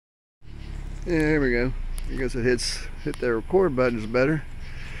Yeah, here we go. I guess it hit the record button is better.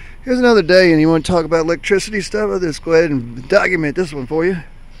 Here's another day, and you want to talk about electricity stuff? I'll just go ahead and document this one for you.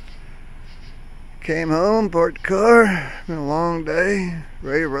 Came home, parked the car. Been a long day,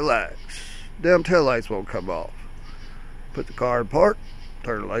 ready to relax. Damn taillights won't come off. Put the car in park,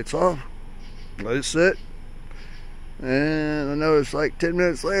 turn the lights off, let it sit. And I noticed like 10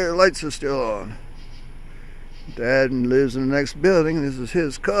 minutes later, the lights are still on. Dad lives in the next building. This is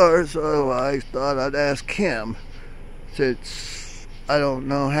his car, so I thought I'd ask him, since I don't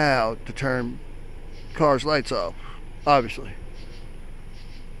know how to turn cars' lights off, obviously.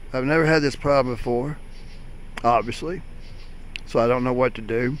 I've never had this problem before, obviously, so I don't know what to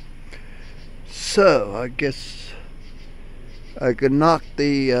do. So I guess I could knock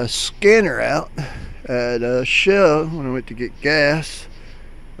the scanner out at Shell when I went to get gas.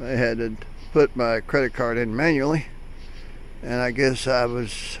 I had to put my credit card in manually, and I guess I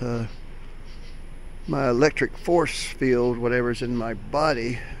was my electric force field, whatever's in my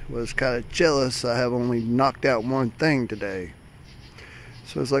body, was kind of jealous I have only knocked out one thing today.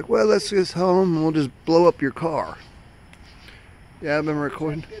 So it's like, well, let's just home and we'll just blow up your car. Yeah, I've been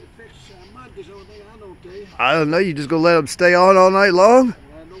recording. I don't know, you just gonna let them stay on all night long?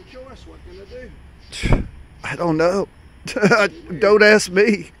 I have no choice. What can I do? I don't know. Don't ask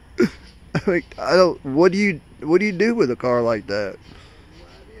me. I mean, I don't. What do you do with a car like that?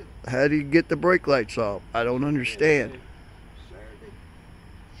 How do you get the brake lights off? I don't understand.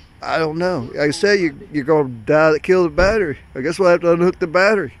 I don't know. Like I said, you're gonna die. Kill the battery. I guess we'll have to unhook the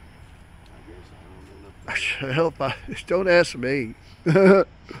battery. Help! Don't ask me. Don't go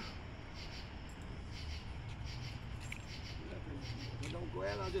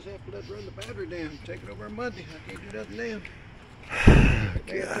out. I'll just have to run the battery down. Take it over on Monday. I can't do nothing then.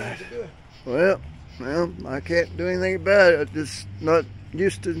 God. Well, I can't do anything about it. I'm just not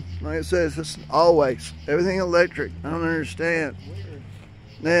used to, like I said, it's just always everything electric. I don't understand.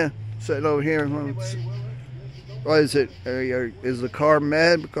 Yeah, sitting over here. What is it? Is the car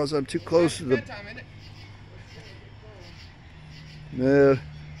mad because I'm too close to the? Yeah.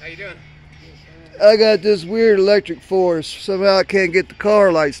 How you doing? I got this weird electric force. Somehow I can't get the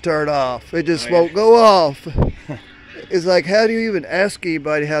car lights turned off. It just won't go off. It's like, how do you even ask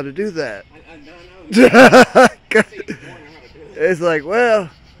anybody how to do that? It's like, well,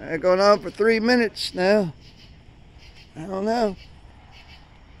 it's going on for 3 minutes now. I don't know.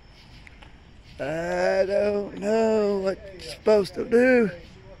 I don't know what you're supposed to do.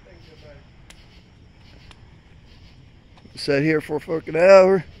 Sat here for a fucking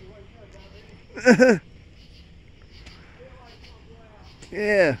hour.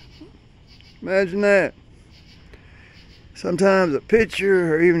 Yeah, imagine that. Sometimes a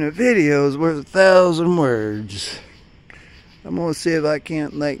picture or even a video is worth 1,000 words. I'm gonna see if I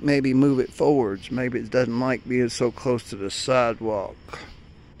can't like maybe move it forwards. Maybe it doesn't like being so close to the sidewalk.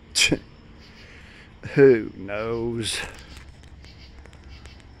 Who knows?